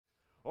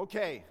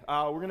Okay,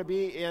 we're going to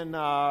be in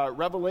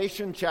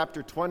Revelation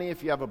chapter 20.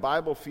 If you have a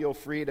Bible, feel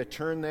free to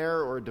turn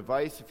there, or a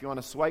device if you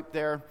want to swipe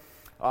there.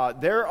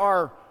 There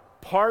are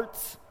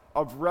parts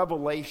of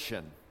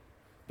Revelation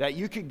that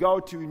you could go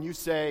to and you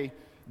say,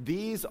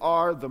 these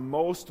are the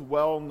most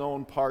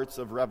well-known parts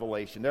of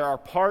Revelation. There are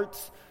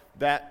parts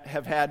that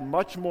have had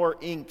much more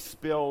ink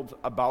spilled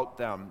about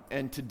them.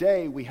 And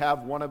today we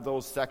have one of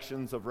those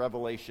sections of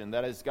Revelation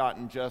that has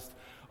gotten just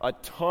a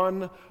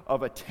ton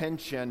of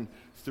attention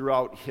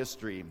throughout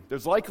history.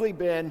 There's likely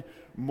been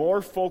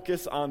more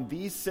focus on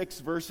these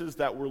 6 verses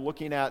that we're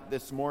looking at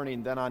this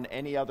morning than on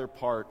any other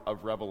part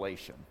of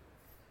Revelation.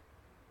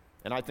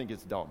 And I think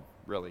it's dumb,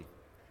 really.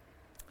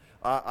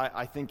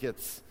 I think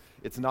it's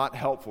not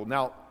helpful.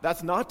 Now,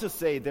 that's not to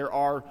say there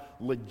are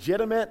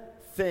legitimate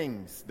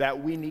things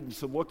that we need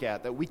to look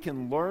at, that we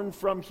can learn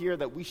from here,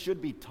 that we should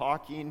be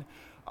talking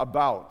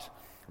about.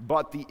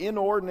 But the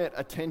inordinate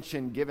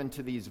attention given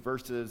to these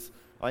verses,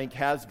 I think,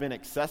 has been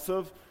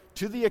excessive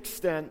to the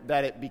extent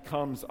that it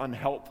becomes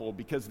unhelpful,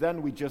 because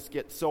then we just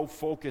get so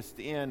focused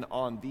in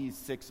on these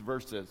 6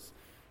 verses.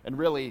 And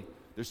really,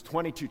 there's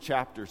 22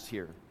 chapters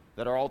here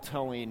that are all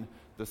telling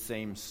the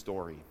same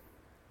story.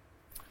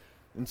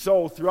 And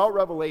so, throughout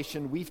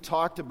Revelation, we've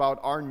talked about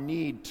our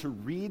need to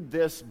read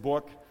this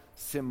book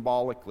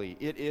symbolically.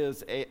 It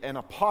is an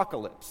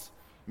apocalypse,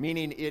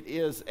 meaning it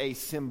is a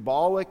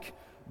symbolic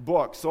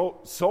book.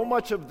 So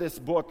much of this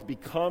book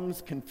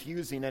becomes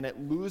confusing and it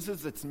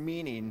loses its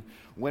meaning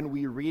when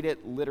we read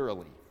it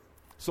literally.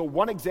 So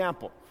one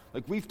example,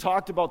 like we've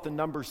talked about the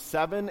number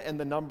 7 and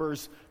the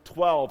numbers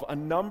 12 a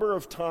number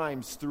of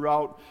times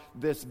throughout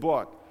this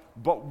book.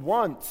 But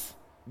once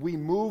we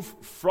move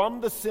from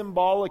the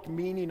symbolic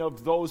meaning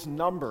of those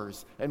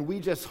numbers and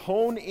we just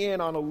hone in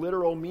on a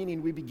literal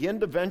meaning, we begin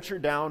to venture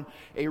down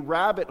a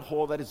rabbit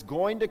hole that is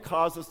going to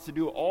cause us to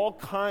do all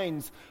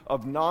kinds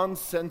of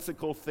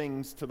nonsensical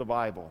things to the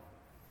Bible.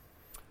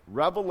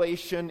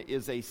 Revelation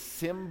is a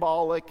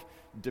symbolic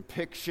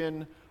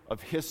depiction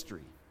of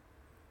history.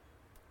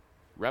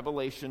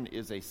 Revelation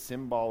is a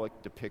symbolic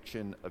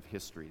depiction of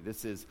history.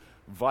 This is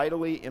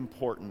vitally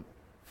important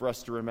for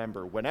us to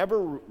remember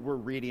whenever we're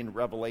reading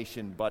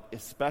Revelation, but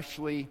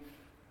especially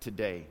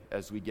today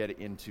as we get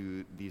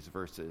into these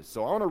verses.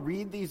 So I want to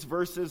read these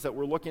verses that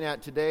we're looking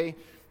at today,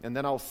 and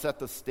then I'll set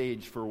the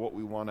stage for what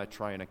we want to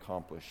try and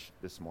accomplish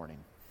this morning.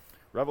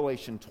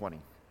 Revelation 20.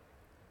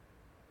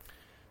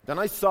 Then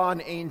I saw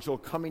an angel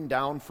coming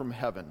down from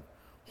heaven,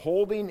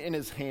 holding in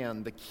his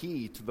hand the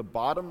key to the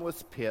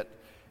bottomless pit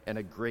and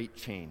a great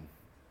chain.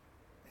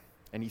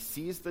 And he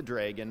seized the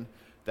dragon,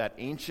 that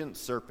ancient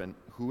serpent,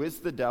 who is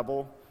the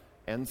devil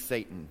and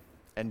Satan,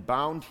 and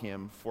bound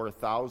him for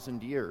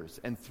 1,000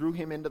 years, and threw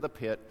him into the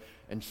pit,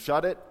 and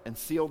shut it and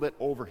sealed it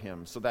over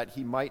him, so that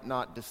he might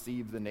not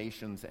deceive the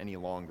nations any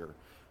longer,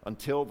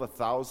 until the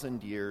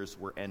 1,000 years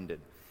were ended.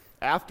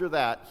 After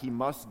that, he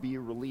must be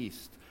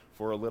released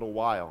for a little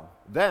while.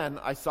 Then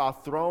I saw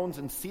thrones,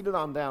 and seated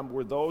on them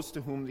were those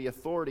to whom the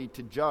authority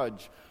to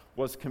judge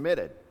was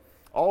committed.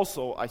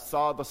 Also, I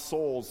saw the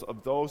souls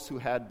of those who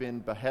had been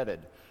beheaded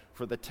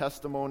for the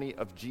testimony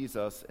of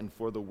Jesus and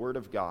for the word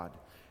of God,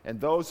 and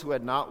those who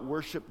had not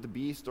worshipped the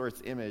beast or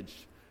its image,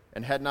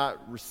 and had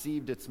not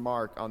received its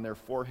mark on their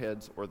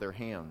foreheads or their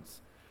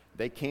hands.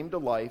 They came to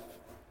life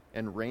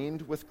and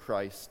reigned with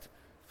Christ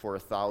for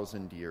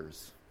 1,000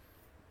 years.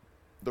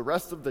 The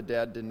rest of the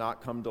dead did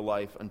not come to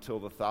life until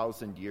the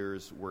 1,000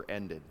 years were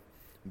ended.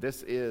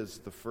 This is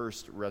the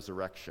first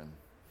resurrection.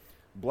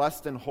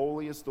 Blessed and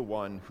holy is the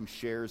one who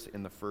shares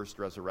in the first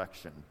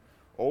resurrection.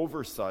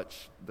 Over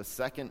such, the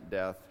second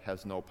death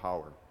has no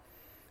power.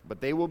 But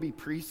they will be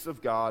priests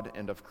of God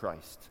and of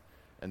Christ,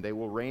 and they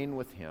will reign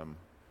with him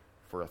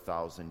for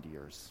 1,000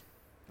 years.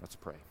 Let's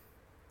pray.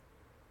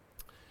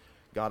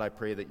 God, I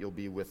pray that you'll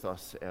be with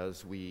us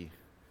as we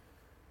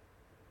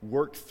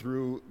work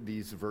through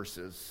these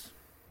verses.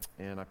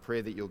 And I pray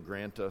that you'll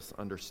grant us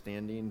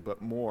understanding,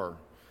 but more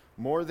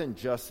than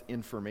just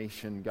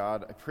information,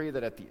 God. I pray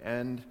that at the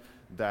end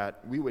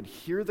that we would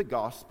hear the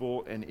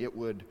gospel and it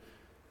would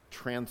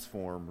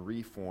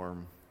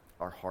reform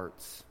our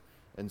hearts.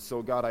 And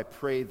so, God, I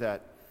pray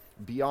that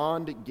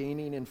beyond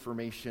gaining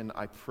information,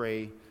 I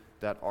pray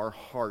that our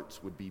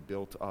hearts would be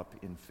built up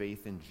in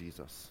faith in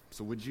Jesus.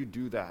 So would you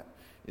do that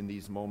in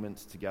these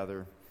moments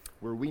together?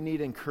 Where we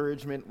need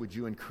encouragement, would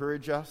you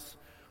encourage us?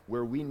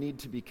 Where we need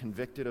to be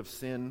convicted of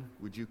sin,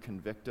 would you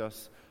convict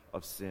us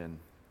of sin?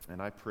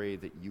 And I pray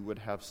that you would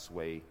have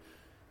sway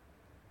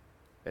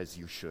as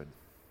you should.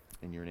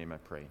 In your name I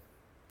pray.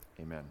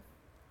 Amen.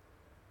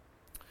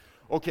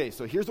 Okay,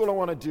 so here's what I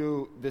want to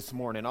do this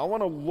morning. I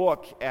want to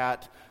look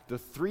at the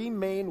 3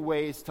 main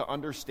ways to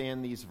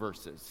understand these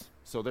verses.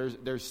 So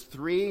there's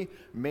 3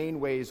 main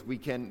ways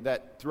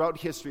that throughout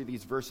history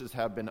these verses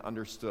have been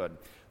understood.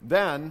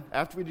 Then,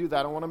 after we do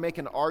that, I want to make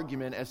an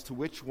argument as to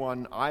which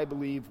one I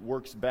believe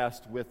works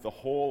best with the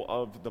whole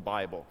of the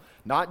Bible.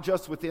 Not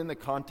just within the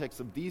context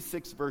of these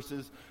 6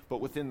 verses,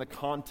 but within the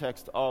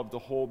context of the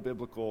whole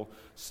biblical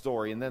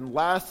story. And then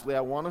lastly,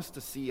 I want us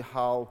to see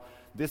how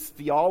this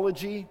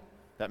theology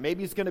that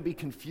maybe is going to be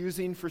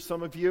confusing for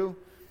some of you.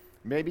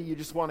 Maybe you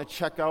just want to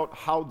check out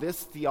how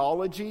this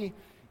theology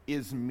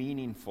is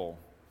meaningful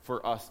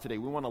for us today.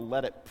 We want to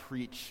let it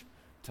preach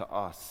to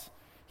us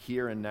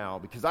here and now,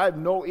 because I have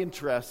no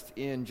interest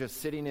in just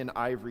sitting in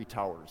ivory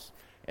towers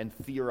and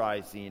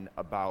theorizing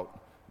about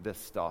this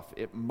stuff.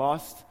 It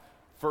must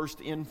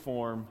first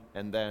inform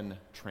and then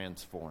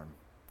transform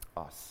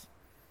us.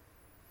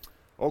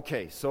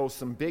 Okay, so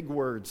some big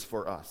words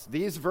for us.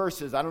 These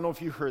verses, I don't know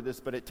if you heard this,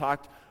 but it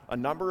talked a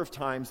number of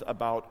times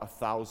about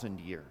 1,000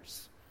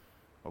 years.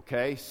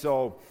 Okay,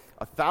 so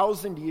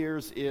 1,000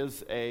 years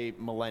is a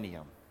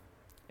millennium.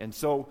 And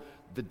so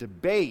the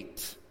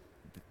debate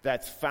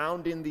that's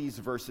found in these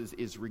verses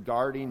is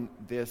regarding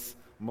this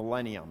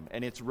millennium.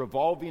 And it's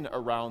revolving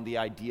around the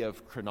idea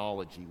of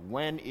chronology.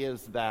 When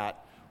is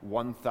that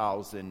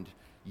 1,000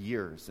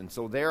 years? And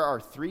so there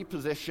are three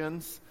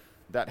positions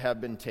that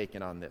have been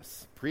taken on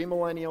this: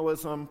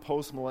 premillennialism,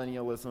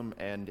 postmillennialism,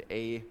 and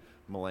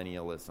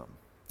amillennialism.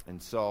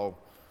 And so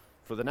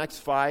for the next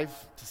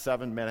 5 to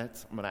 7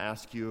 minutes, I'm going to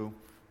ask you,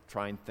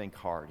 try and think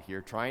hard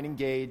here. Try and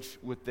engage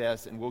with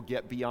this, and we'll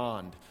get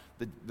beyond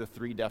the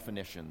three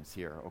definitions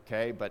here,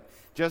 okay? But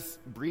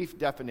just brief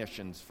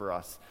definitions for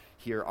us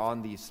here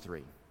on these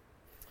three.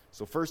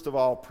 So first of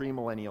all,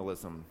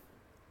 premillennialism.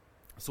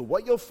 So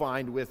what you'll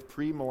find with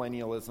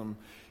premillennialism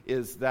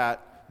is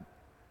that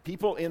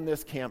people in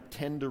this camp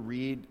tend to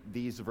read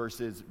these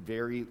verses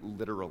very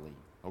literally,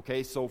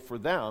 okay? So for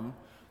them,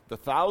 the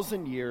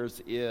 1,000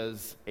 years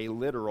is a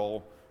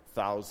literal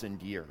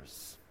 1,000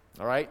 years,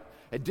 all right?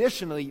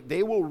 Additionally,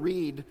 they will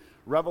read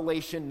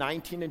Revelation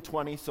 19 and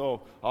 20.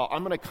 So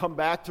I'm going to come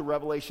back to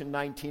Revelation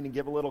 19 and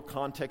give a little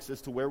context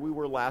as to where we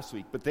were last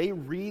week. But they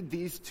read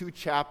these two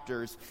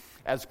chapters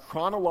as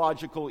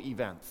chronological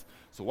events.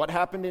 So what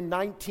happened in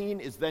 19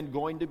 is then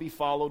going to be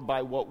followed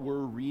by what we're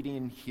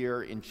reading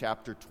here in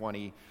chapter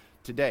 20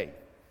 today.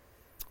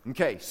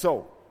 Okay,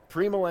 so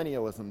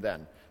premillennialism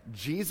then.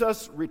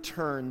 Jesus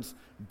returns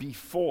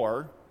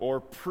before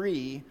or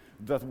pre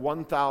the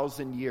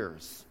 1,000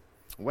 years.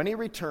 When he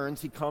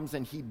returns, he comes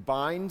and he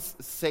binds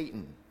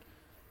Satan.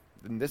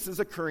 And this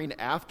is occurring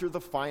after the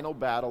final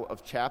battle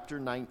of chapter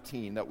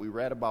 19 that we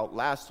read about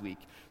last week,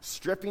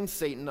 stripping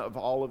Satan of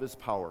all of his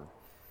power.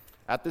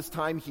 At this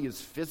time, he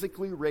is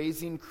physically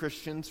raising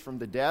Christians from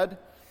the dead,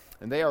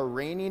 and they are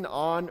reigning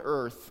on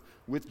earth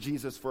with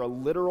Jesus for a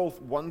literal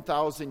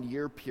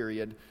 1,000-year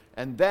period.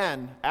 And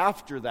then,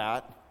 after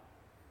that,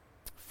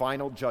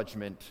 final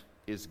judgment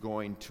is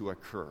going to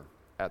occur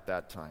at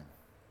that time.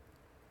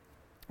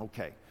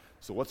 Okay.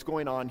 So what's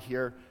going on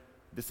here?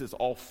 This is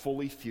all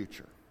fully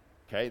future,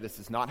 okay? This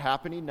is not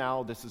happening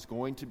now. This is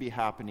going to be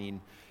happening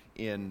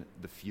in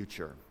the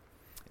future.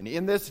 And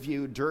in this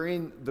view,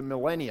 during the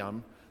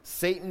millennium,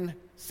 Satan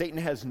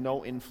has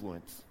no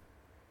influence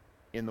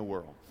in the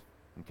world,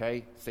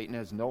 okay? Satan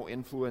has no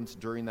influence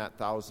during that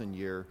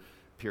 1,000-year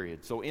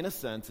period. So in a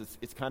sense,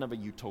 it's kind of a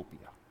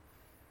utopia,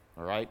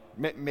 all right?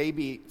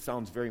 Maybe it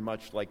sounds very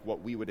much like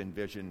what we would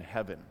envision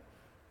heaven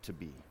to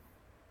be.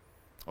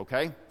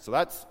 Okay, so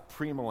that's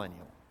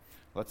premillennial.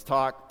 Let's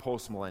talk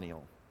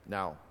postmillennial.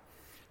 Now,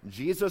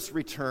 Jesus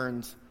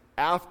returns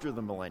after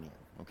the millennium.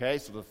 Okay,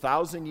 so the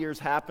 1,000 years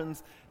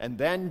happens, and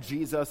then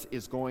Jesus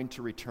is going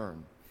to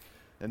return.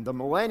 And the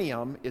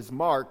millennium is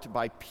marked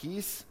by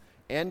peace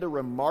and a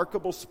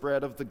remarkable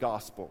spread of the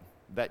gospel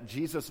that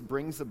Jesus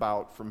brings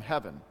about from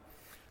heaven.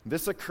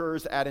 This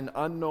occurs at an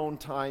unknown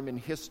time in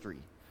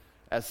history,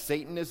 as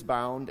Satan is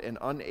bound and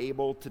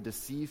unable to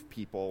deceive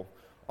people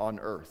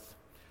on earth.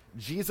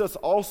 Jesus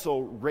also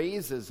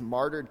raises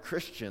martyred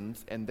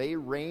Christians, and they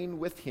reign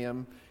with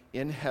him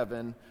in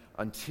heaven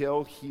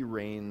until he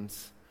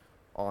reigns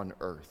on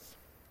earth.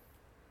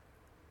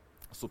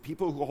 So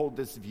people who hold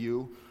this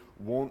view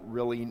won't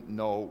really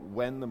know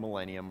when the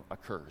millennium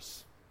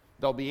occurs.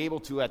 They'll be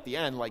able to, at the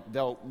end,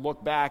 they'll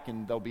look back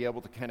and they'll be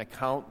able to kind of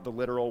count the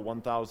literal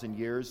 1,000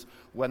 years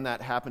when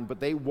that happened, but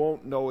they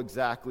won't know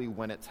exactly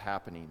when it's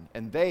happening.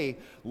 And they,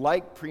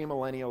 like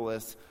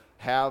premillennialists,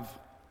 have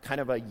kind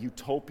of a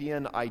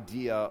utopian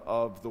idea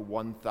of the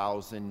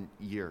 1,000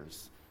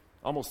 years.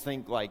 Almost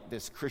think like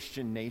this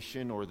Christian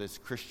nation or this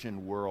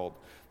Christian world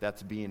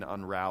that's being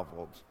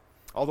unraveled.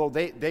 Although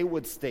they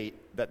would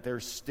state that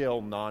there's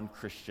still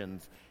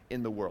non-Christians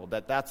in the world,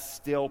 that's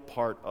still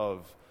part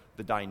of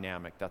the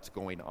dynamic that's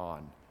going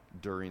on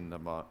during the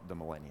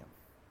millennium.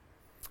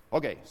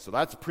 Okay, so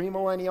that's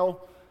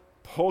premillennial,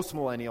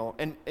 postmillennial,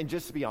 and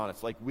just to be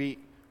honest,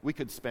 we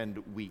could spend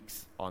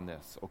weeks on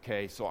this,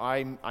 okay? So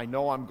I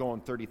know I'm going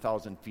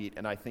 30,000 feet,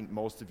 and I think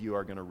most of you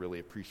are going to really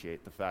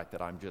appreciate the fact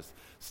that I'm just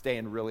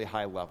staying really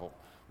high level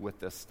with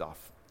this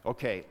stuff.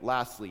 Okay,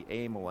 lastly,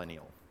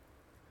 amillennial.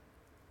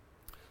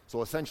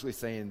 So essentially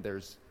saying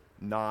there's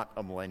not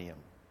a millennium,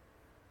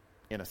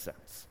 in a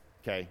sense,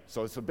 okay?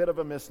 So it's a bit of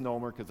a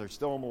misnomer because there's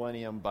still a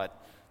millennium,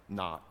 but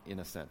not in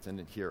a sense.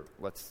 And here,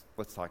 let's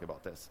talk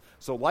about this.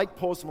 So like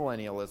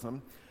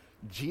postmillennialism,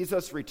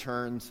 Jesus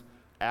returns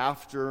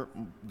after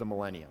the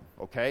millennium,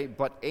 okay?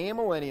 But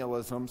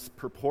amillennialism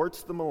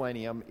purports the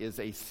millennium is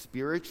a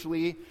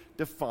spiritually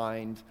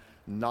defined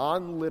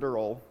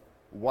non-literal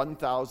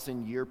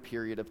 1,000-year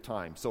period of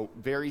time. So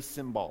very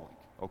symbolic,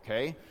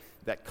 okay?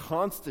 That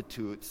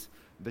constitutes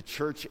the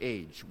church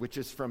age, which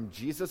is from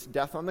Jesus'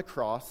 death on the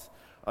cross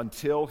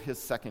until his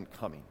second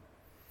coming.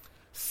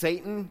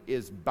 Satan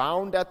is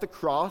bound at the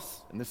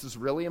cross, and this is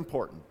really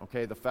important,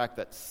 okay? The fact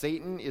that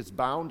Satan is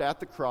bound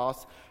at the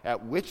cross,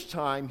 at which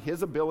time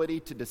his ability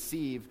to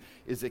deceive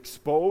is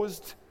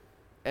exposed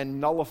and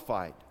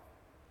nullified,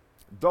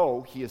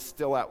 though he is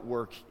still at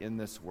work in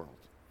this world.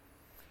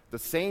 The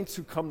saints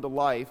who come to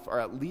life are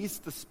at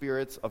least the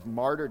spirits of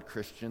martyred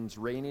Christians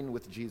reigning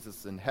with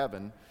Jesus in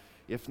heaven,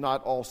 if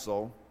not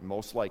also,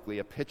 most likely,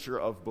 a picture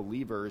of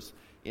believers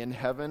in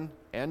heaven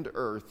and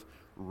earth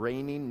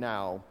reigning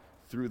now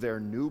through their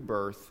new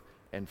birth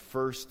and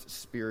first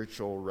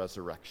spiritual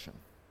resurrection.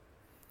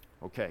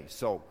 Okay,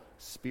 so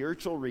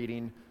spiritual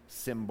reading,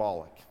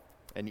 symbolic.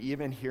 And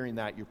even hearing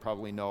that, you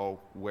probably know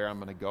where I'm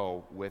going to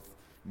go with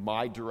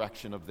my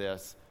direction of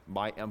this,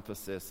 my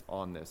emphasis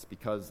on this,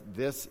 because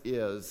this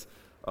is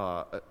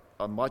a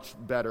much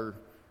better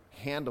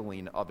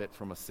handling of it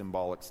from a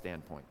symbolic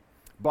standpoint.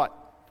 But,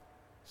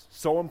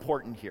 so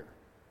important here,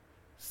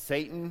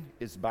 Satan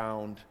is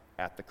bound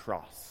at the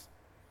cross.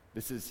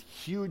 This is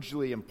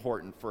hugely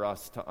important for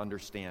us to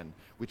understand,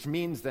 which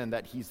means then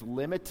that he's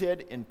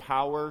limited in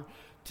power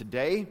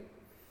today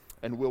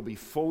and will be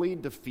fully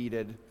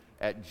defeated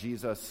at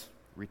Jesus'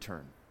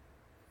 return.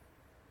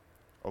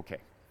 Okay.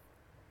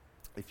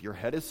 If your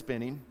head is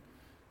spinning,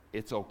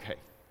 it's okay.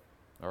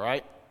 All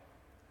right?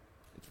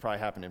 It's probably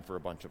happening for a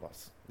bunch of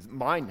us.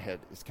 My head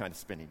is kind of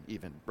spinning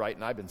even, right?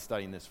 And I've been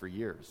studying this for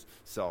years.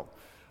 So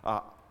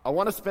I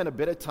want to spend a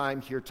bit of time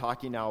here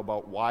talking now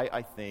about why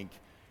I think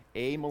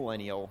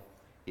amillennial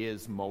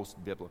is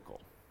most biblical.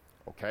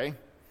 Okay?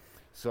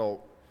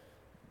 So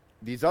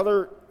these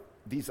other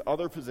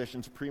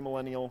positions,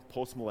 premillennial,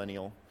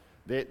 postmillennial,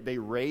 they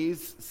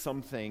raise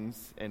some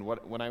things, and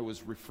when I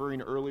was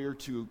referring earlier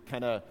to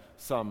kind of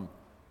some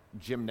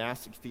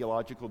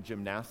theological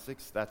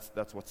gymnastics,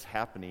 that's what's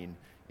happening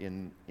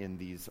in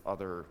these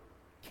other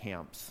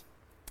camps.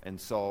 And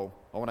so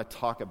I want to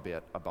talk a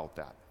bit about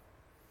that.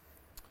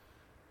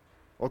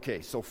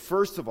 Okay, so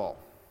first of all,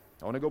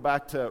 I want to go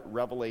back to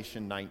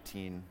Revelation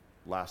 19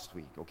 last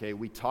week. Okay,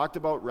 we talked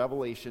about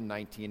Revelation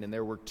 19, and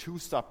there were two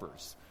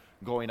suppers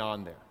going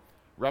on there.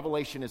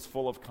 Revelation is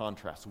full of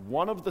contrasts.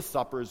 One of the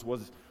suppers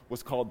was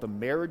called the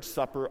marriage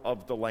supper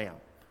of the Lamb.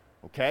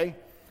 Okay?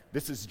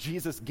 This is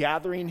Jesus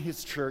gathering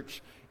his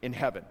church in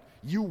heaven.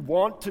 You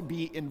want to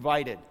be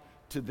invited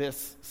to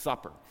this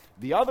supper.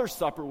 The other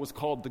supper was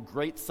called the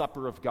Great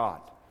Supper of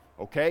God.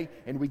 Okay?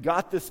 And we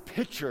got this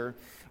picture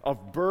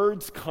of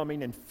birds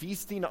coming and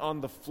feasting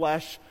on the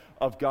flesh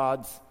of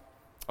God's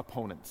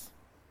opponents.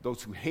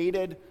 Those who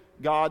hated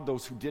God,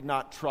 those who did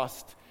not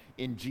trust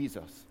in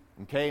Jesus.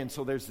 Okay, and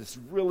so there's this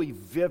really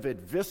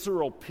vivid,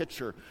 visceral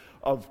picture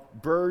of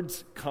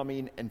birds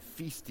coming and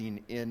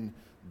feasting in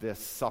this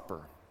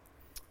supper.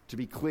 To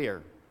be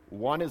clear,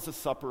 one is a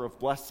supper of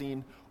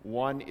blessing,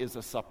 one is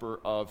a supper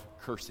of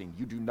cursing.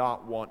 You do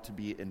not want to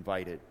be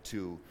invited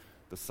to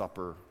the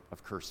supper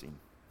of cursing.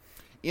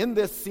 In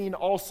this scene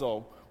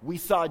also, we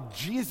saw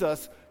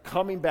Jesus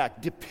coming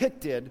back,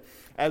 depicted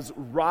as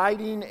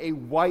riding a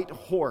white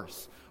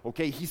horse.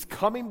 Okay, he's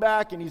coming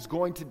back and he's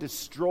going to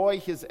destroy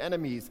his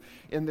enemies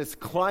in this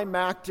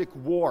climactic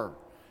war.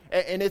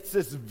 And it's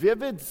this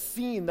vivid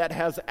scene that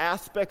has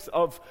aspects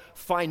of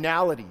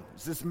finality.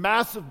 It's this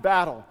massive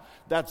battle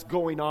that's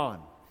going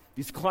on.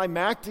 These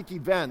climactic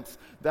events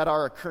that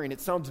are occurring. It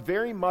sounds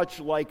very much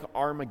like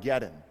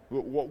Armageddon,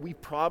 what we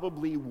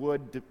probably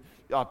would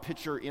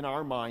picture in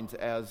our minds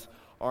as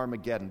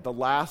Armageddon, the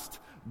last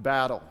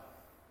battle.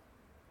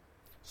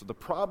 So the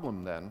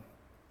problem then,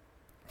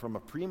 from a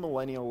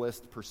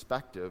premillennialist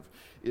perspective,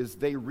 is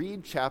they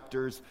read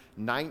chapters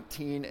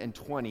 19 and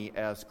 20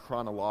 as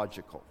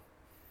chronological,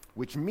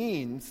 which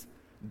means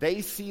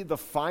they see the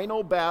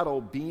final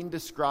battle being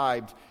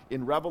described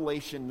in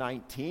Revelation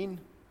 19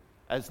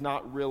 as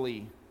not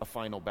really a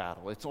final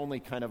battle. It's only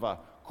kind of a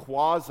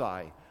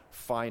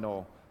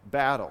quasi-final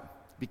battle,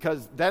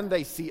 because then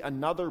they see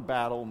another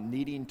battle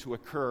needing to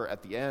occur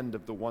at the end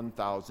of the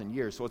 1,000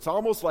 years. So it's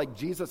almost like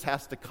Jesus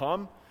has to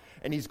come,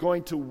 and he's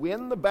going to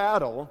win the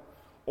battle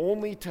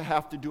only to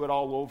have to do it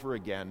all over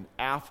again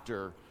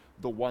after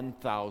the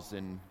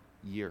 1,000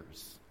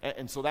 years.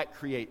 And so that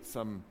creates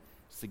some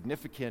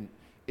significant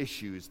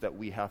issues that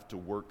we have to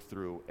work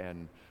through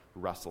and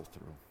wrestle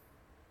through.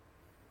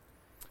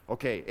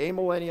 Okay,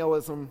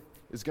 amillennialism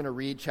is going to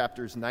read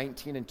chapters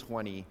 19 and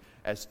 20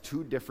 as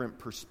two different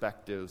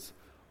perspectives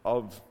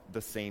of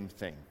the same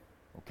thing.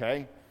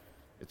 Okay?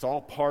 It's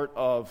all part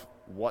of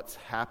what's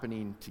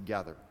happening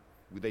together.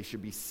 They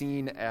should be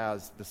seen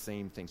as the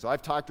same thing. So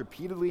I've talked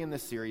repeatedly in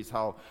this series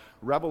how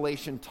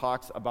Revelation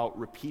talks about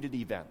repeated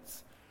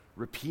events,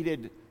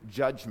 repeated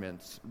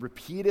judgments,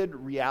 repeated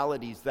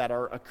realities that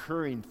are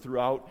occurring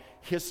throughout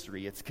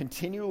history. It's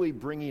continually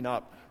bringing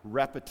up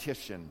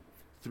repetition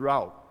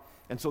throughout.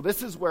 And so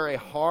this is where a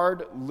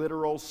hard,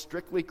 literal,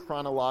 strictly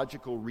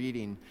chronological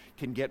reading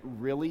can get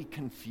really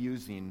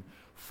confusing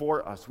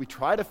for us. We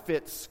try to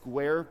fit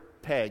square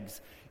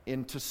pegs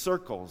into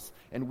circles,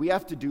 and we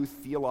have to do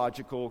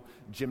theological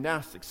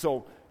gymnastics.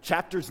 So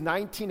chapters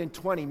 19 and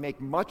 20 make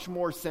much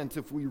more sense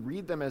if we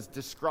read them as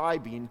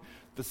describing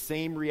the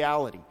same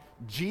reality.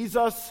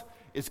 Jesus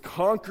is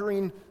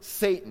conquering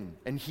Satan,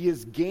 and he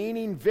is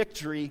gaining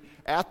victory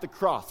at the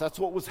cross. That's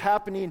what was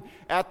happening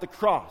at the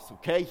cross,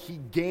 okay? He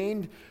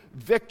gained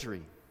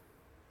victory.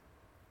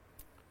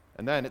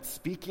 And then it's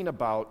speaking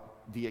about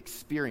the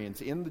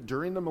experience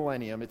during the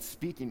millennium. It's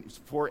speaking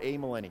for a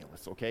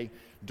millennialist, okay?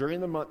 During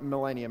the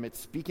millennium, it's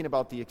speaking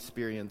about the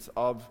experience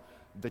of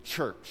the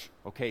church,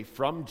 okay?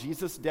 From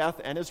Jesus' death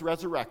and his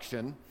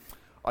resurrection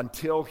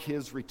until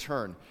his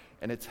return.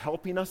 And it's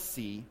helping us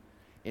see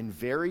in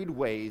varied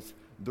ways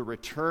the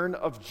return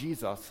of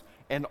Jesus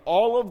and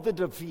all of the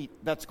defeat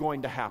that's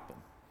going to happen.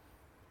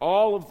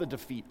 All of the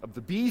defeat of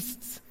the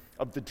beasts,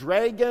 of the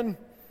dragon,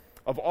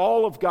 of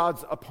all of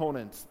God's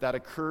opponents that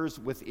occurs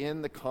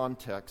within the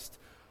context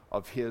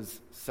of his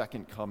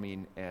second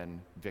coming and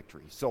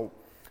victory. So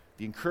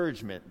the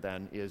encouragement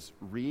then is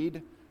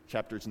read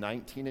chapters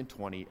 19 and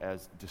 20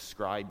 as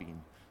describing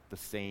the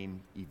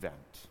same event.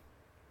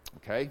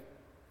 Okay?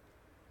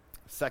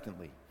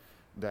 Secondly,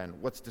 then,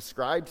 what's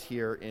described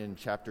here in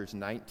chapters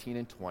 19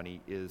 and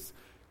 20 is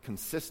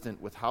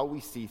consistent with how we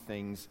see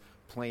things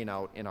playing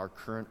out in our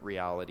current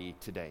reality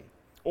today.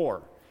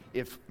 Or,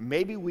 if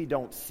maybe we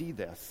don't see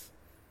this,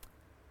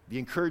 the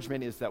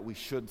encouragement is that we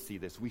should see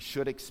this. We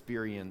should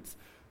experience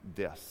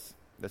this.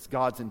 That's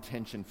God's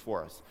intention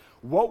for us.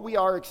 What we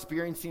are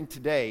experiencing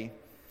today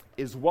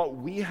is what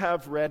we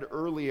have read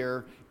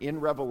earlier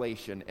in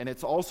Revelation, and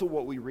it's also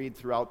what we read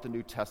throughout the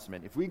New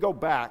Testament. If we go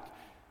back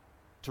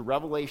to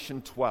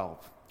Revelation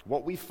 12,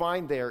 what we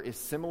find there is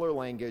similar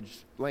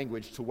language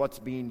to what's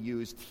being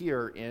used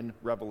here in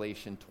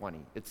Revelation 20.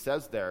 It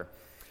says there,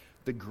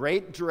 the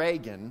great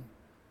dragon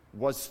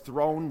was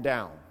thrown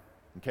down.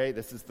 Okay,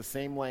 this is the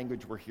same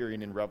language we're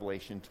hearing in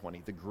Revelation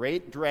 20. The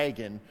great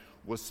dragon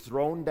was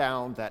thrown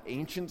down, that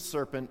ancient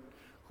serpent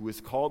who is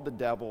called the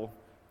devil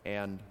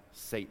and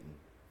Satan.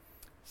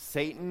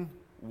 Satan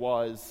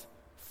was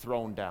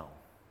thrown down.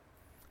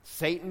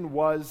 Satan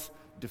was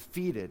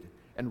defeated.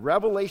 And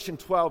Revelation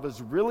 12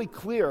 is really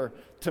clear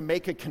to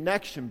make a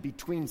connection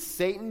between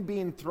Satan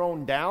being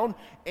thrown down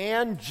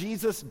and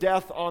Jesus'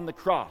 death on the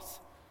cross.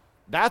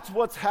 That's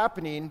what's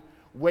happening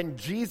when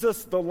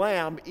Jesus the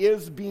Lamb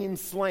is being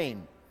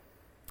slain.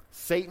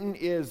 Satan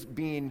is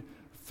being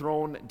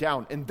thrown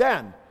down. And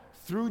then,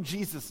 through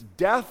Jesus'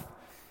 death,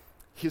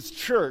 his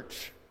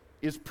church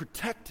is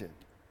protected.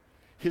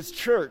 His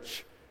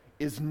church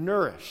is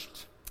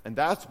nourished. And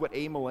that's what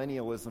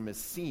amillennialism is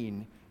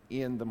seen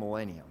in the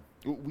millennium.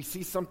 We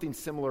see something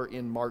similar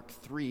in Mark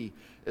 3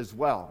 as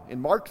well.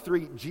 In Mark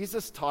 3,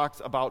 Jesus talks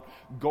about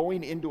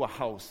going into a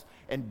house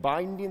and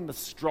binding the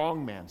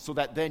strong man so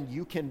that then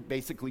you can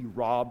basically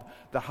rob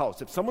the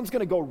house. If someone's going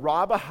to go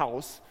rob a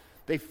house,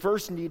 they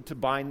first need to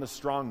bind the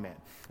strong man.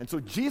 And so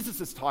Jesus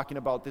is talking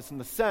about this in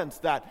the sense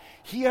that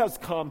he has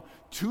come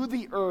to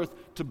the earth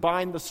to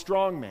bind the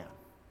strong man,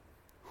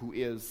 who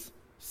is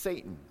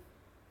Satan.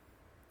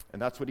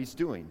 And that's what he's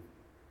doing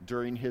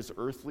during his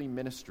earthly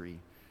ministry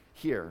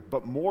here,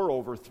 but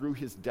moreover through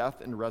his death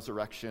and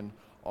resurrection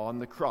on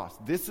the cross.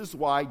 This is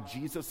why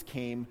Jesus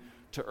came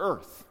to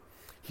earth.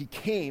 He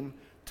came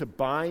to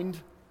bind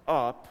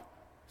up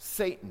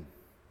Satan.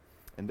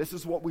 And this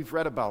is what we've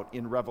read about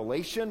in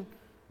Revelation.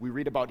 We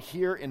read about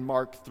here in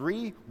Mark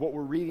 3, what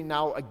we're reading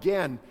now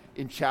again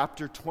in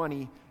chapter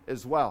 20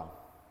 as well.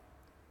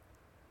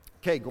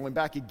 Okay, going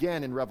back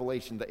again in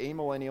Revelation, the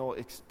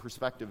amillennial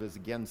perspective is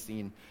again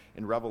seen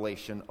in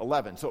Revelation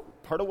 11. So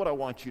part of what I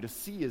want you to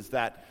see is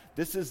that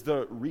this is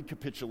the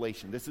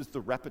recapitulation. This is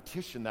the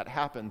repetition that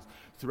happens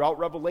throughout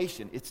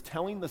Revelation. It's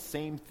telling the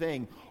same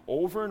thing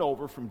over and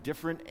over from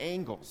different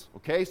angles.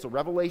 Okay, so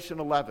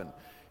Revelation 11,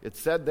 it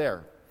said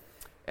there,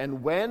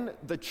 and when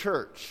the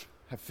church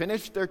have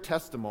finished their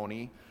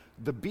testimony,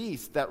 the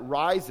beast that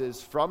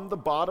rises from the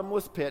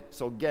bottomless pit,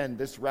 so again,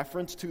 this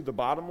reference to the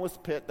bottomless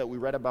pit that we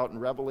read about in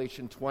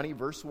Revelation 20,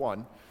 verse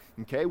 1,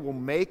 okay, will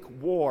make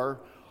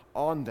war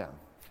on them.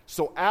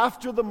 So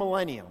after the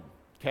millennium,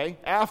 okay,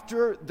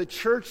 after the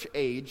church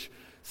age,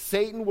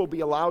 Satan will be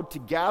allowed to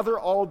gather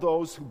all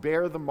those who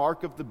bear the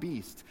mark of the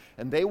beast,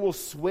 and they will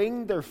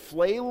swing their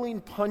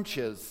flailing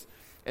punches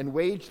and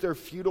wage their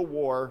futile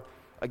war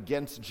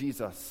against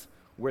Jesus,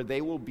 where they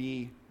will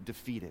be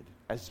defeated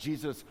as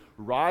Jesus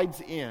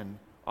rides in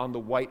on the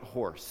white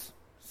horse,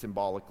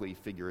 symbolically,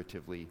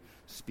 figuratively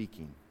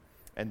speaking.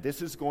 And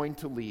this is going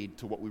to lead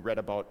to what we read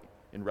about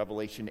in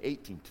Revelation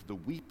 18, to the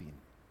weeping,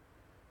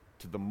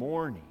 to the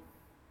mourning,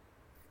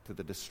 to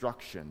the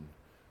destruction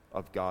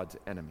of God's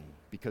enemy,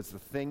 because the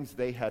things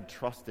they had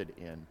trusted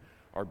in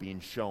are being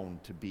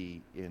shown to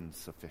be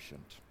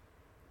insufficient.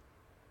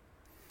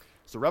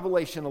 So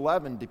Revelation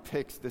 11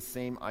 depicts the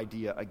same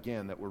idea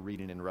again that we're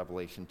reading in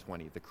Revelation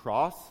 20. The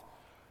cross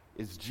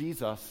is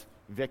Jesus'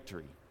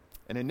 victory,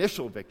 an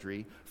initial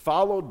victory,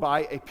 followed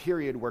by a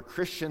period where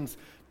Christians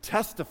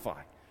testify,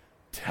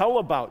 tell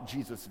about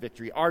Jesus'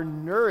 victory, are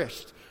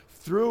nourished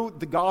through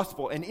the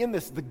gospel. And in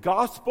this, the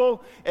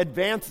gospel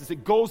advances.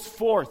 It goes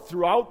forth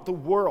throughout the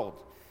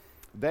world.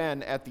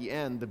 Then, at the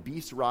end, the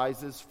beast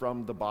rises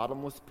from the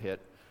bottomless pit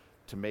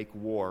to make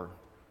war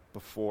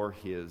before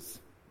his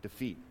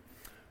defeat.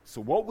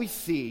 So what we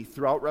see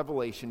throughout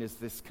Revelation is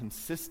this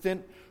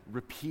consistent,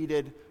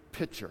 repeated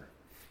picture.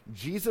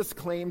 Jesus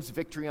claims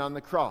victory on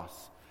the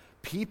cross.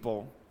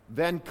 People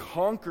then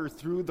conquer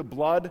through the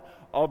blood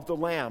of the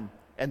Lamb.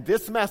 And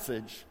this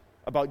message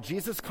about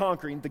Jesus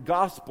conquering, the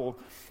gospel,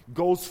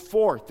 goes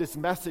forth. This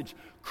message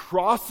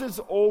crosses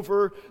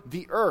over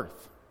the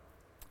earth.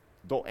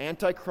 Though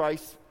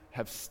antichrists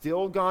have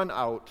still gone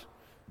out,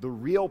 the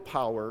real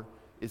power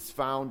is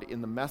found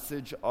in the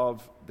message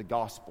of the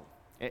gospel.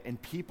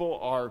 And people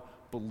are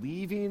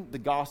believing the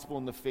gospel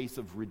in the face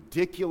of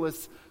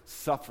ridiculous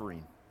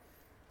suffering.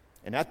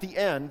 And at the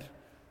end,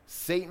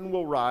 Satan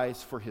will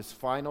rise for his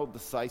final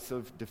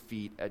decisive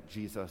defeat at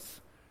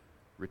Jesus'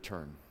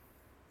 return.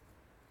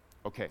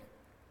 Okay,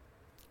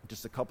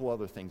 just a couple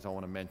other things I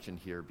want to mention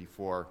here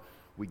before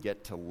we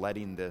get to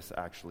letting this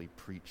actually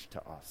preach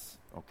to us,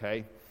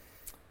 okay?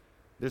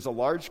 There's a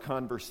large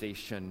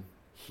conversation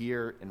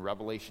here in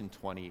Revelation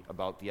 20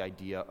 about the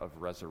idea of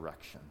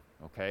resurrection,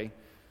 okay?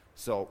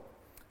 So,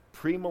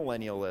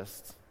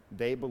 premillennialists,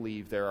 they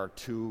believe there are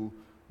two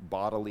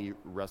bodily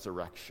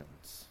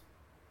resurrections,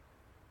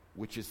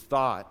 which is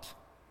thought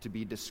to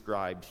be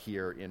described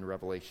here in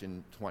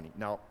Revelation 20.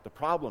 Now, the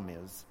problem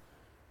is,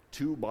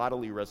 two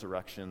bodily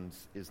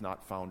resurrections is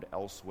not found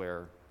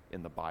elsewhere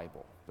in the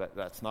Bible.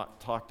 That's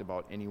not talked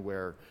about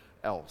anywhere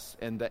else.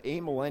 And the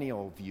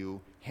amillennial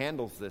view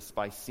handles this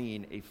by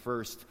seeing a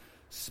first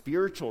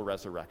spiritual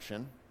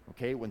resurrection.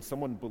 Okay, when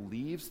someone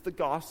believes the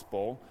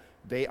gospel,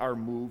 they are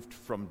moved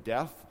from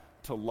death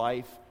to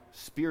life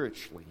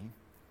spiritually.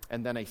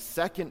 And then a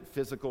second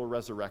physical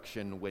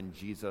resurrection when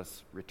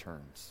Jesus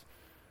returns.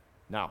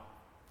 Now,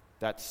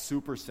 that's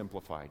super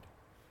simplified.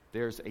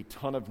 There's a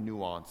ton of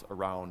nuance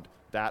around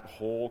that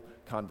whole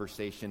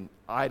conversation.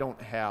 I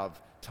don't have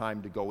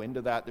time to go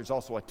into that. There's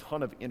also a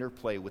ton of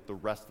interplay with the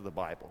rest of the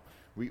Bible.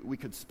 We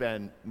could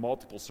spend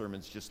multiple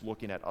sermons just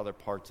looking at other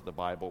parts of the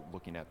Bible,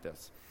 looking at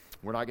this.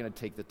 We're not going to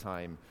take the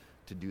time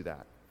to do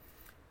that.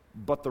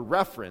 But the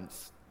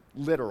reference,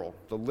 the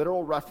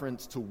literal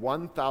reference to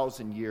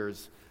 1,000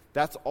 years,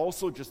 that's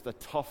also just a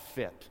tough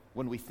fit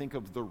when we think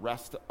of the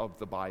rest of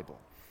the Bible.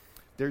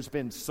 There's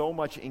been so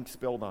much ink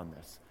spilled on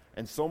this,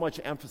 and so much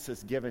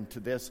emphasis given to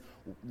this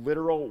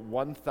literal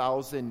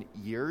 1,000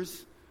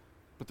 years,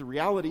 but the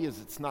reality is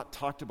it's not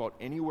talked about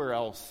anywhere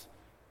else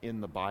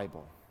in the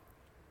Bible.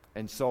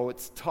 And so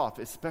it's tough,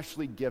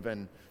 especially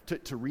given,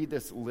 to read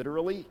this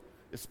literally,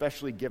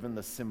 especially given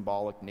the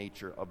symbolic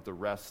nature of the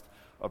rest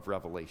of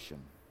Revelation.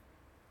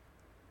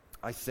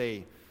 I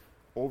say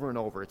over and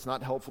over, it's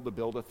not helpful to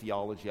build a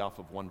theology off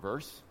of one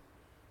verse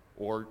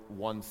or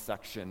one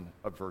section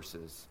of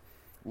verses.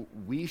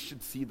 We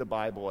should see the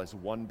Bible as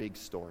one big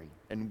story,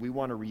 and we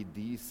want to read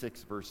these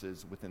 6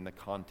 verses within the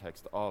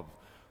context of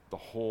the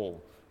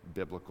whole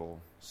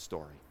biblical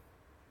story.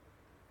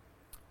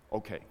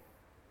 Okay,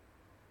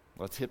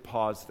 let's hit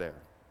pause there,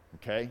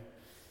 okay?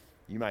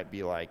 You might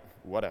be like,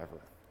 whatever.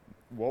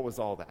 What was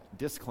all that?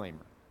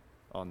 Disclaimer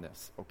on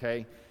this,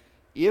 okay?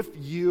 If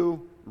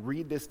you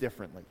read this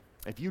differently,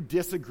 if you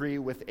disagree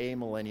with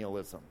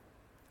amillennialism,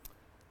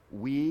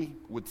 we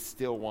would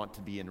still want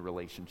to be in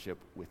relationship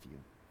with you.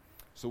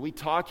 So we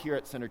talk here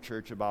at Center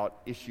Church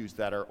about issues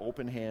that are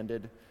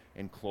open-handed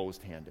and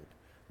closed-handed.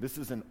 This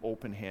is an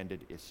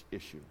open-handed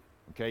issue.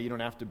 Okay, you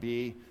don't have to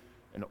be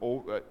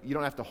you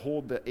don't have to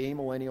hold the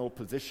amillennial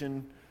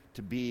position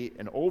to be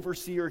an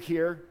overseer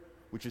here,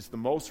 which is the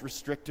most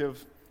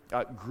restrictive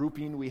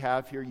grouping we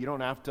have here. You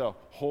don't have to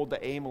hold the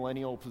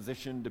amillennial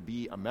position to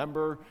be a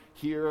member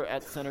here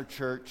at Center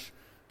Church.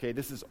 Okay,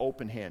 this is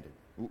open-handed.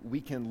 We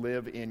can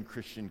live in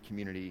Christian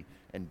community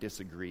and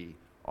disagree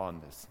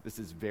on this. This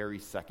is very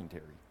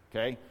secondary,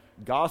 okay?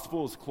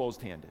 Gospel is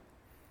closed-handed.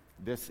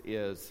 This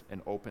is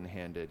an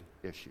open-handed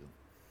issue.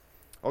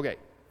 Okay,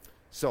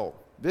 so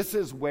this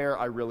is where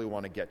I really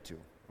want to get to,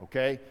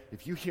 okay?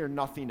 If you hear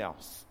nothing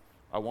else,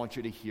 I want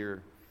you to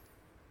hear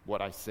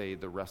what I say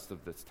the rest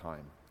of this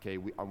time, okay?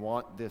 I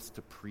want this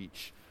to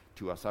preach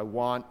to us. I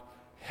want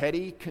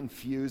heady,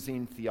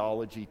 confusing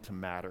theology to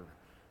matter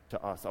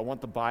to us. I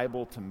want the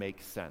Bible to make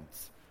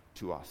sense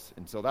to us.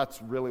 And so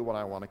that's really what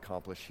I want to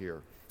accomplish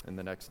here in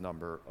the next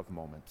number of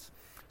moments.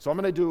 So I'm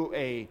going to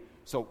do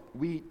so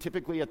we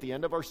typically at the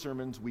end of our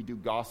sermons, we do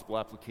gospel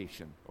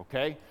application,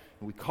 okay?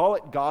 And we call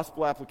it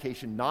gospel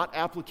application, not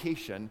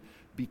application,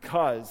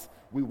 because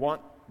we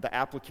want the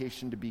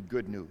application to be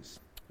good news.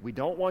 We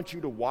don't want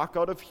you to walk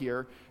out of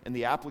here and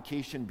the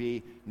application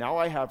be, now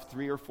I have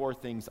 3 or 4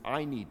 things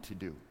I need to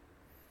do.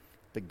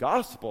 The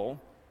gospel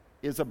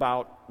is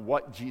about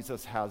what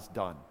Jesus has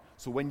done.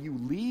 So when you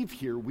leave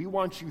here, we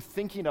want you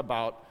thinking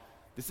about,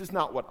 this is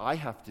not what I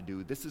have to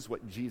do, this is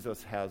what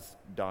Jesus has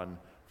done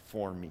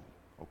for me.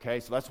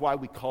 Okay, so that's why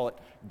we call it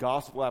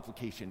gospel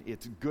application.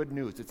 It's good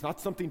news. It's not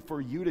something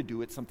for you to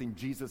do, it's something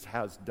Jesus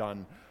has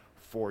done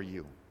for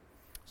you.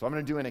 So I'm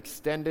going to do an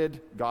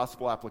extended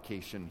gospel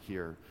application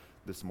here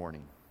this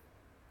morning.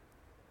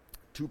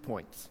 2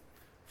 points.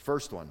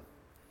 First one,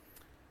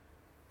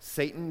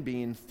 Satan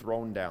being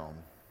thrown down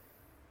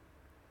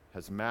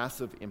has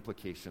massive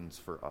implications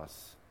for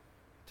us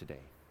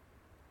today.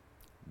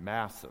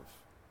 Massive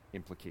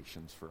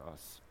implications for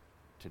us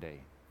today.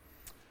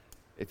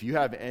 If you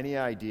have any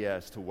idea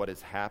as to what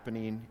is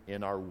happening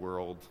in our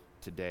world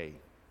today,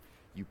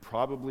 you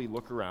probably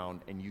look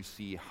around and you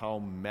see how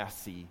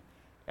messy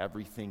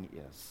everything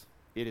is.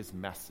 It is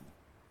messy.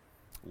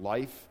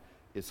 Life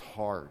is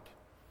hard.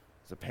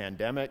 There's a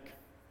pandemic,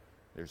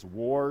 there's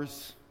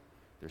wars,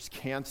 there's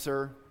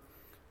cancer,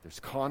 there's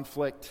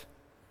conflict,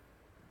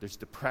 there's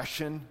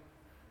depression.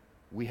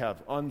 We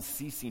have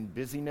unceasing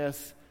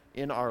busyness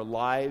in our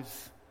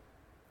lives.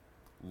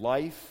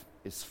 Life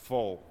is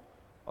full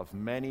of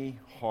many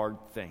hard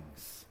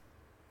things.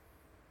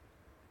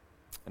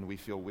 And we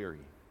feel weary,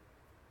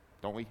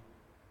 don't we?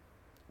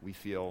 We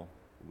feel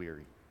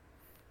weary.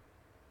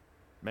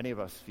 Many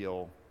of us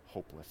feel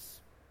hopeless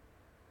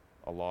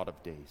a lot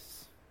of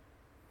days.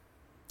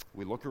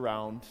 We look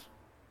around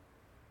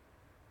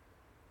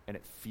and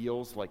it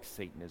feels like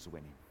Satan is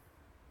winning.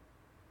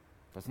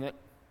 Doesn't it?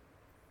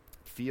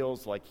 It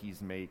feels like he's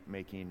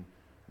making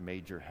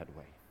major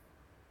headway.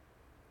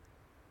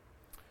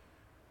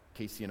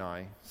 Casey and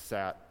I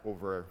sat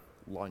over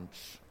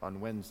lunch on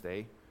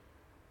Wednesday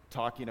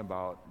talking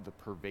about the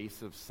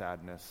pervasive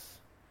sadness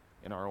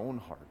in our own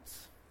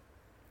hearts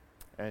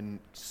and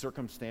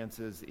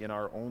circumstances in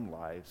our own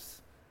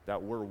lives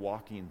that we're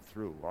walking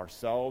through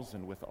ourselves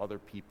and with other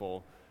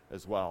people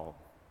as well.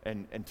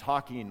 And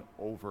talking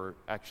over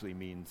actually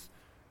means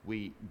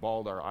we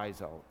bawled our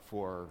eyes out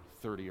for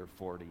 30 or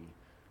 40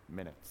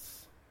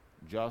 minutes,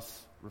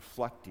 just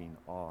reflecting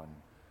on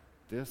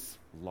this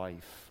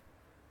life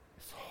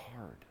is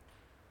hard.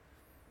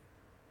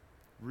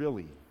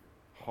 Really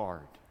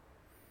hard.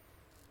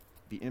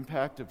 The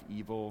impact of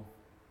evil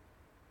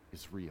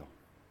is real.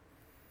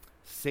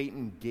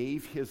 Satan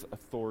gave his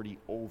authority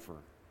over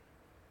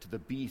to the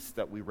beast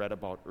that we read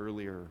about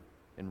earlier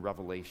in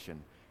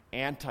Revelation.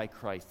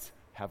 Antichrists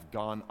have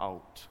gone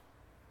out.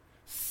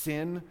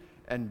 Sin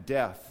and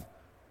death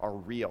are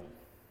real.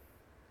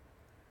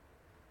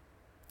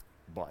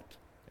 But,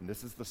 and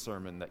this is the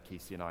sermon that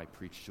Casey and I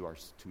preached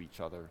to each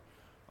other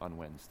on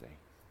Wednesday,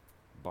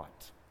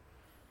 but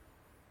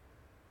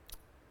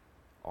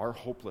our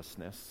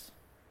hopelessness,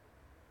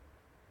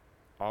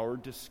 our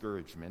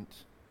discouragement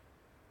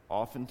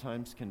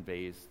oftentimes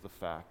conveys the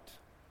fact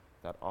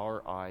that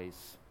our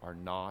eyes are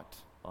not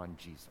on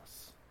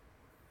Jesus.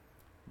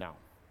 Now,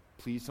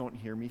 please don't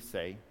hear me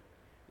say,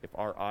 if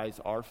our eyes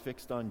are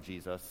fixed on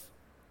Jesus,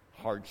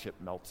 hardship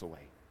melts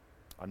away.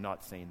 I'm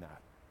not saying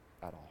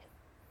that at all.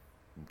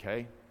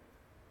 Okay?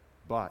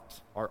 But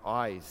our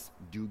eyes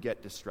do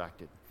get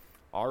distracted.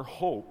 Our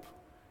hope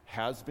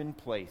has been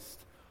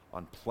placed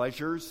on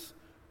pleasures,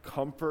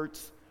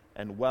 comforts,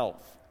 and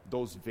wealth.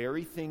 Those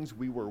very things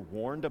we were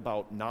warned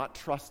about not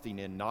trusting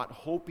in, not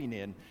hoping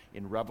in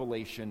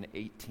Revelation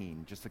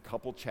 18, just a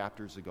couple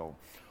chapters ago.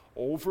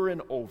 Over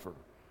and over,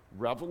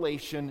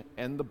 Revelation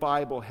and the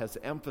Bible has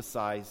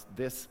emphasized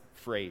this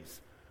phrase,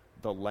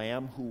 the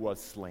Lamb who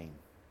was slain.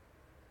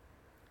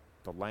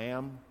 The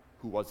Lamb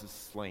who was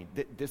slain.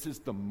 This is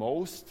the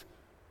most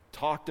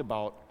talked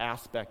about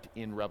aspect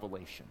in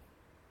Revelation.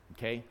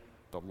 Okay?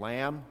 The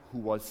Lamb who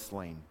was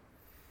slain.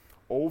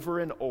 Over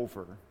and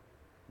over,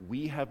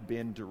 we have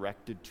been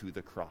directed to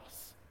the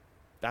cross.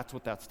 That's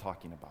what that's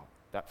talking about.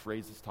 That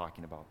phrase is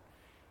talking about.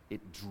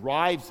 It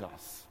drives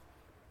us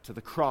to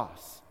the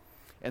cross.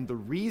 And the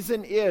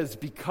reason is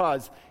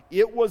because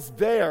it was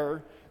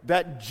there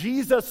that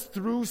Jesus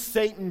threw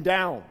Satan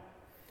down.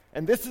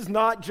 And this is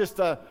not just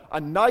a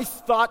nice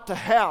thought to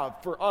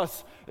have for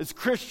us as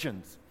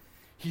Christians.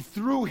 He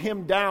threw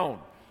him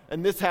down.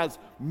 And this has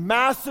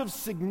massive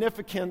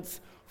significance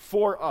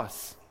for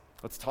us.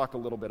 Let's talk a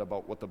little bit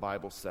about what the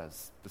Bible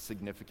says the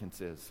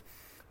significance is.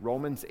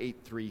 Romans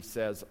 8:3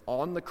 says,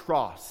 on the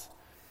cross,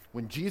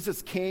 when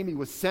Jesus came, he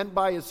was sent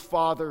by his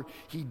Father.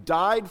 He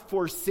died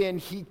for sin.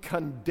 He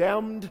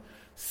condemned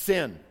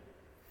sin.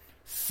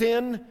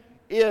 Sin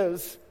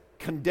is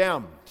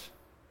condemned.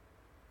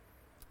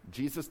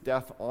 Jesus'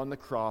 death on the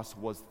cross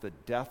was the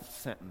death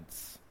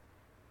sentence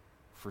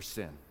for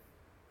sin.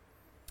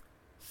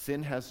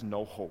 Sin has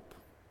no hope.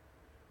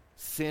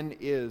 Sin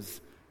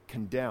is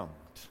condemned.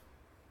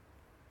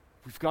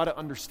 We've got to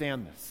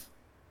understand this.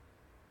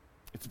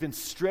 It's been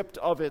stripped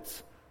of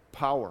its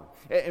power.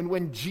 And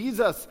when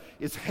Jesus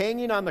is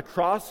hanging on the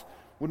cross,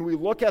 when we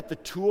look at the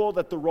tool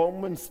that the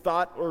Romans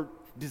thought or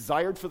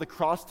desired for the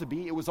cross to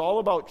be, it was all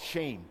about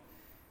shame.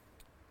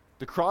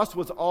 The cross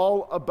was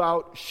all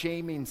about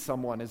shaming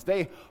someone. As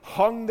they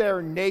hung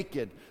there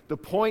naked, the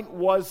point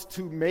was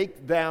to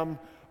make them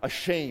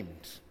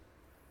ashamed.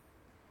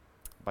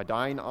 By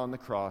dying on the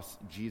cross,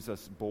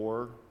 Jesus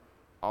bore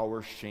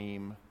our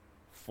shame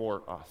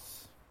for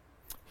us.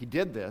 He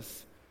did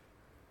this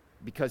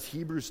because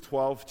Hebrews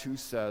 12:2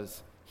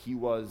 says he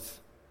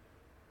was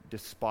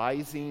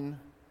despising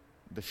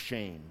the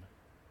shame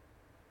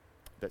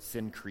that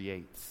sin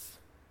creates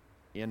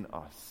in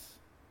us.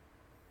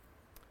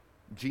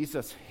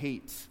 Jesus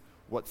hates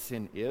what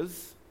sin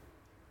is,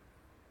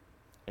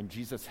 and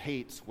Jesus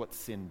hates what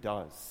sin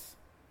does.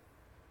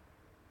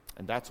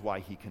 And that's why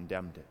he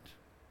condemned it.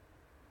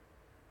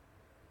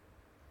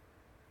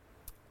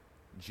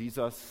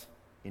 Jesus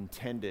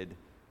intended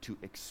to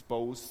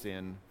expose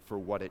sin for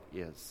what it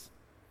is.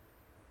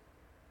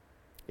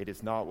 It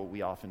is not what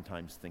we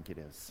oftentimes think it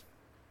is.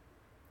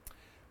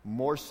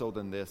 More so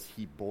than this,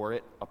 he bore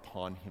it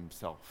upon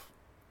himself.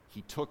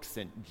 He took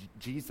sin.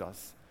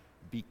 Jesus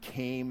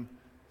became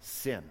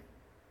sin.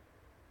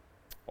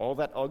 All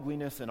that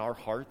ugliness in our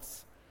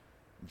hearts,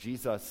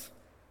 Jesus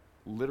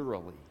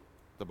literally,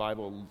 the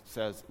Bible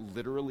says,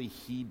 literally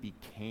he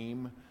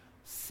became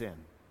sin.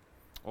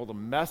 All the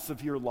mess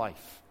of your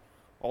life,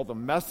 all the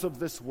mess of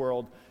this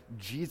world,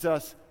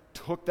 Jesus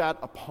took that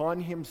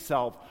upon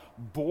himself,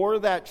 bore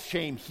that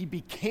shame. He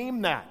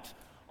became that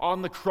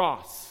on the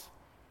cross,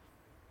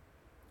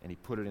 and he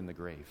put it in the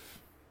grave.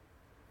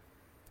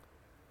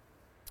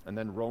 And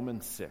then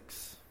Romans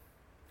 6.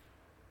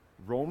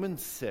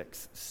 Romans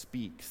 6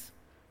 speaks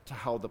to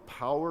how the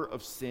power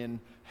of sin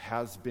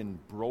has been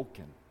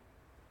broken.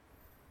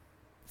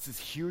 This is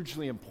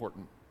hugely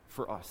important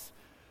for us.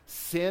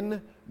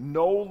 Sin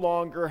no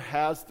longer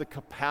has the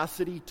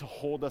capacity to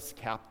hold us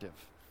captive.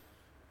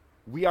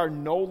 We are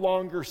no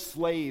longer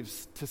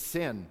slaves to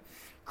sin.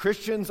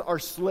 Christians are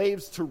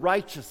slaves to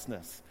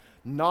righteousness,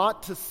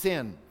 not to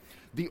sin.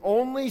 The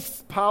only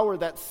power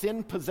that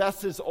sin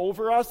possesses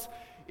over us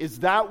is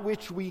that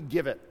which we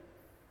give it.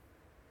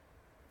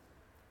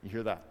 You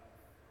hear that?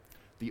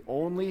 The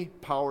only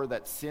power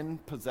that sin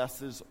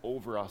possesses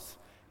over us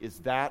is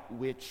that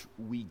which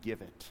we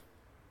give it.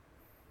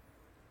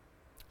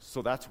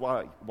 So that's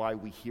why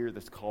we hear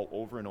this call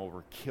over and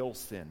over: kill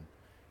sin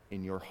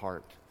in your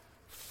heart.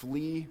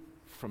 Flee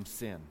from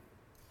sin.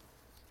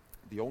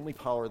 The only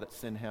power that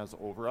sin has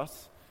over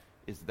us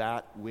is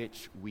that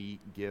which we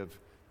give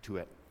to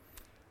it.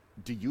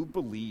 Do you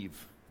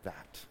believe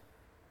that?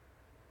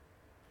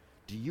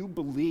 Do you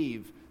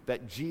believe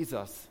that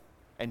Jesus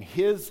and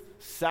his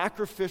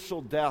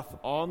sacrificial death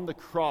on the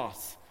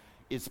cross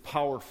is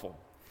powerful?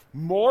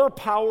 More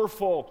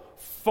powerful,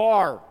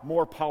 far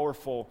more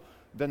powerful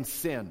than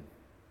sin.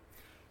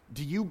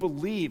 Do you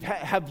believe?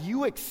 Have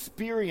you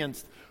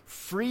experienced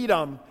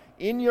freedom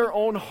in your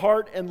own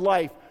heart and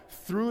life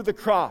through the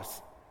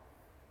cross?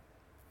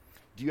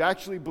 Do you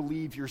actually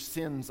believe your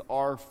sins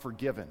are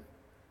forgiven?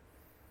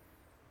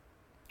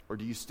 Or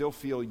do you still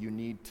feel you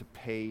need to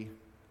pay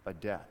a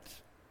debt?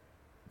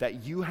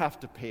 That you have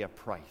to pay a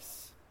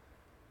price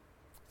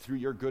through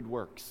your good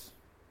works?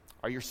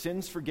 Are your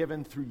sins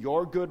forgiven through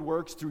your good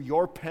works, through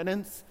your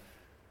penance,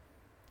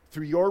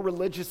 through your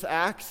religious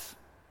acts?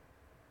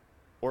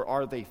 Or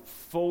are they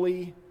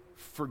fully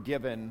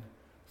forgiven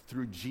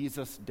through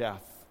Jesus'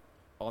 death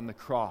on the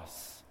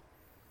cross?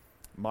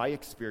 My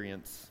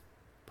experience,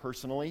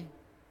 personally,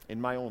 in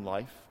my own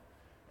life,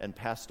 and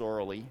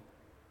pastorally,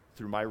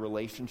 through my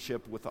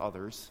relationship with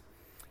others,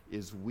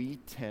 is we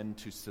tend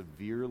to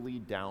severely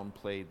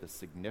downplay the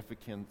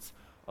significance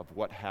of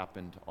what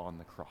happened on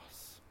the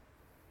cross.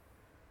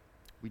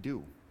 We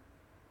do.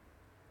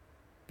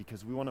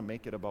 Because we want to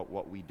make it about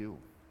what we do.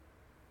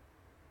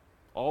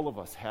 All of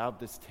us have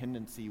this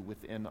tendency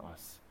within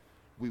us.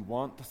 We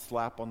want the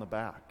slap on the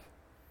back.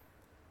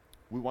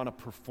 We want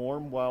to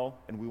perform well,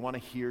 and we want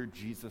to hear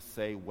Jesus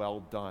say,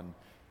 "Well done,"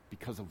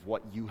 because of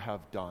what you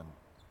have done.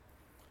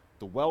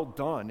 The "well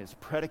done" is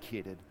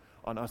predicated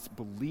on us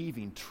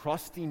believing,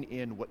 trusting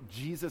in what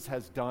Jesus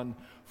has done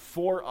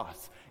for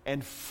us,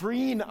 and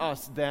freeing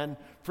us then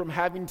from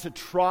having to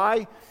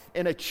try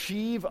and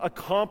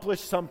accomplish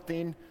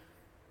something,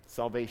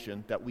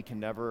 salvation, that we can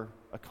never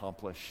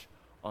accomplish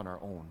on our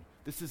own.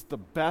 This is the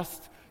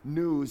best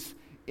news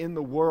in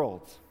the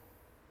world.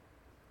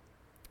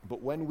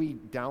 But when we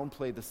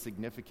downplay the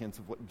significance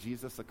of what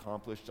Jesus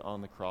accomplished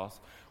on the cross,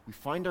 we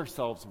find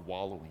ourselves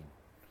wallowing.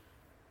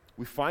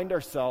 We find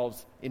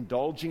ourselves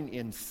indulging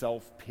in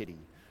self-pity,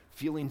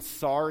 feeling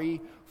sorry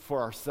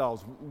for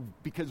ourselves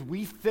because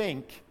we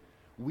think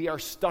we are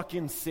stuck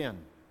in sin.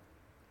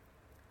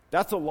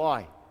 That's a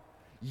lie.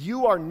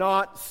 You are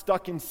not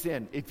stuck in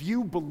sin. If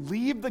you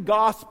believe the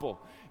gospel,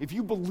 if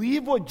you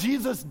believe what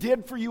Jesus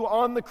did for you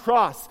on the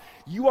cross,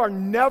 you are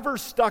never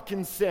stuck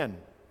in sin.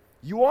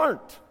 You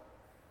aren't.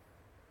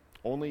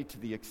 Only to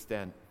the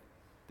extent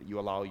that you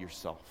allow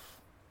yourself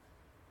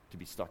to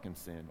be stuck in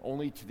sin.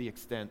 Only to the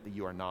extent that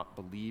you are not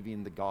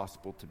believing the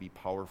gospel to be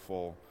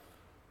powerful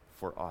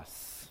for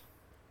us.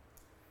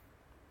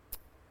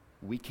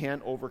 We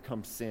can't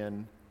overcome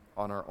sin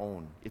on our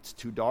own. It's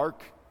too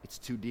dark, it's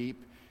too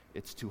deep,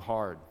 it's too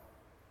hard.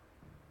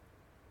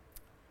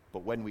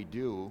 But when we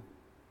do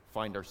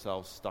find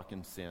ourselves stuck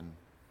in sin,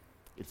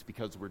 it's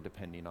because we're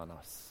depending on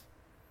us.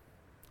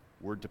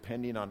 We're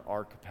depending on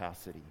our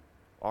capacity,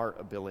 our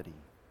ability.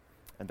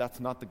 And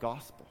that's not the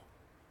gospel.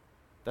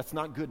 That's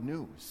not good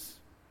news.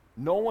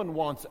 No one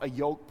wants a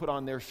yoke put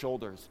on their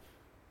shoulders.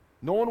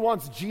 No one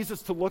wants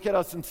Jesus to look at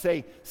us and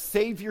say,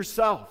 "Save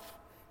yourself."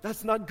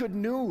 That's not good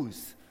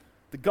news.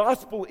 The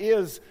gospel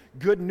is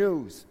good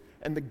news,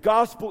 and the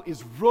gospel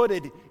is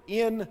rooted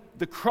in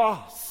the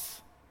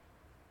cross.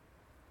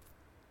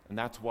 And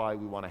that's why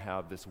we want to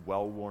have this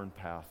well-worn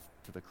path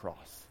to the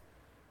cross.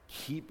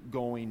 Keep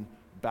going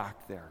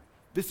back there.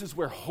 This is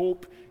where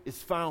hope is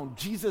found.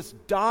 Jesus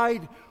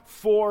died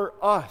for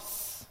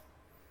us.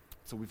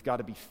 So we've got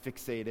to be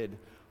fixated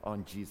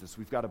on Jesus.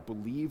 We've got to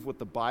believe what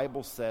the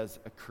Bible says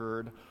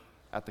occurred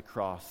at the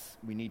cross.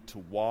 We need to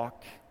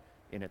walk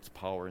in its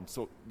power. And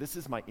so this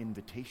is my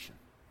invitation.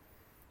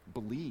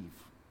 Believe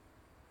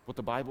what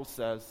the Bible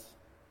says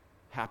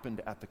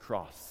happened at the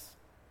cross.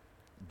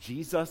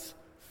 Jesus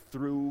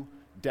threw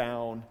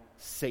down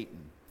Satan.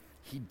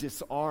 He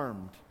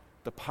disarmed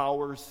the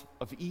powers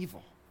of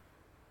evil.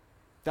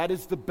 That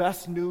is the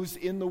best news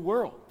in the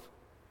world,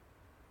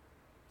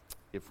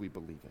 if we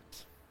believe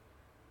it.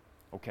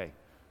 Okay,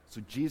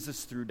 so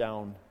Jesus threw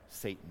down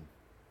Satan.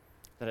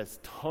 That has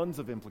tons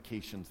of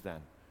implications then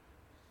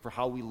for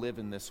how we live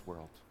in this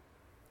world.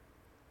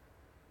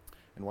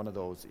 And one of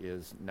those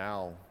is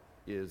now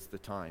is the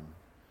time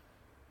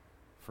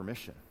for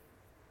mission.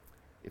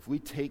 If we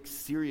take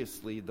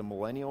seriously the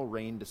millennial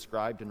reign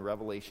described in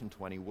Revelation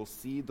 20, we'll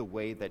see the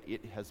way that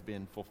it has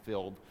been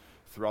fulfilled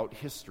throughout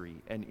history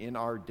and in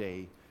our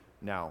day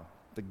now.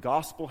 The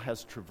gospel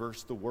has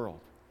traversed the world.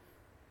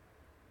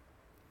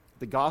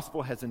 The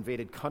gospel has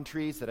invaded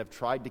countries that have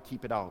tried to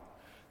keep it out.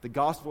 The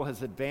gospel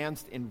has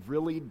advanced in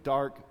really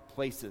dark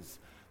places.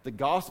 The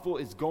gospel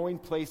is going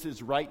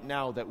places right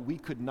now that we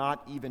could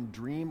not even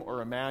dream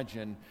or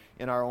imagine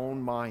in our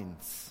own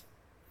minds.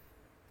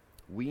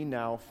 We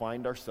now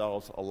find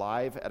ourselves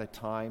alive at a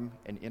time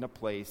and in a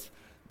place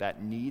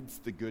that needs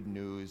the good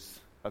news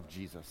of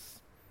Jesus.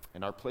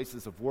 In our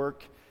places of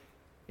work,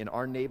 in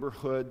our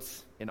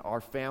neighborhoods, in our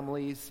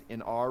families,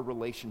 in our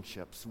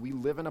relationships. We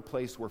live in a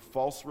place where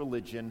false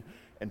religion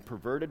and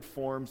perverted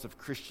forms of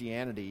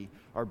Christianity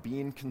are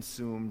being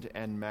consumed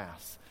en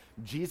masse.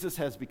 Jesus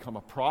has become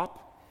a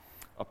prop,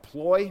 a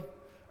ploy,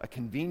 a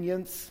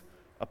convenience,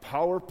 a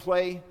power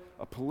play,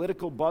 a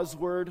political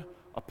buzzword,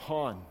 a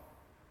pawn.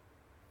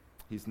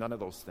 He's none of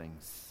those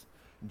things.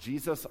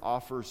 Jesus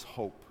offers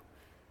hope.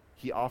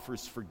 He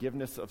offers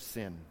forgiveness of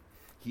sin.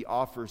 He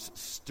offers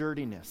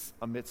sturdiness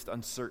amidst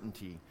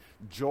uncertainty,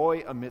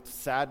 joy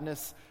amidst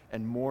sadness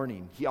and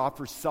mourning. He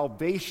offers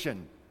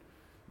salvation.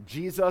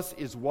 Jesus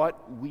is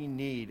what we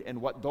need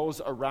and what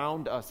those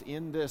around us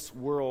in this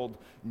world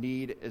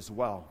need as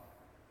well.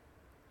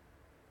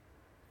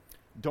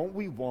 Don't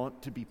we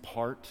want to be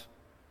part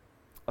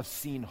of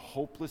seeing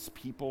hopeless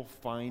people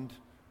find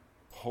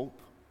hope?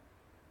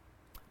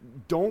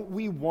 Don't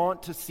we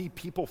want to see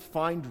people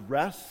find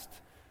rest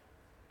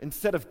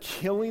instead of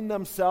killing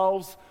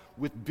themselves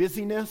with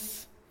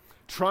busyness,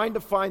 trying to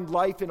find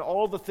life in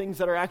all the things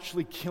that are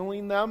actually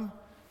killing them?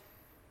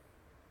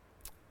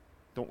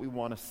 Don't we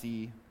want to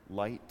see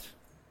light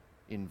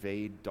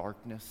invade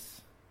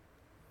darkness?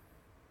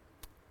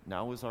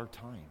 Now is our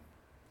time.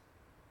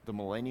 The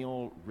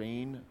millennial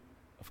reign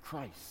of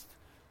Christ.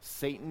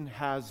 Satan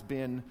has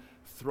been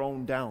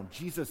thrown down.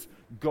 Jesus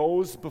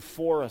goes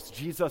before us.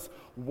 Jesus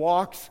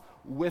walks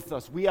with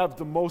us. We have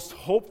the most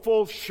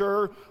hopeful,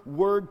 sure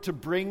word to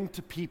bring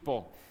to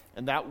people,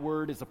 and that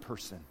word is a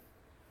person.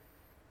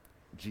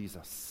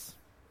 Jesus.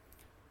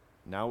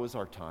 Now is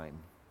our time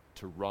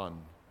to run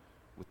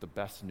with the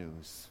best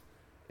news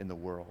in the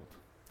world.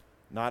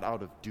 Not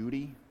out of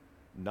duty,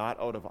 not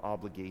out of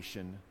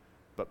obligation,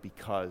 but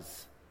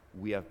because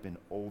we have been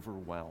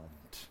overwhelmed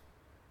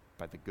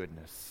by the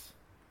goodness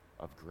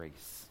of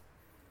grace.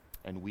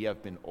 And we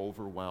have been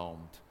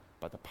overwhelmed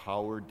by the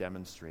power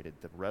demonstrated,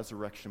 the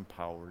resurrection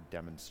power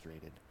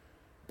demonstrated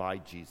by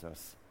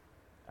Jesus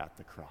at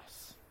the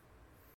cross.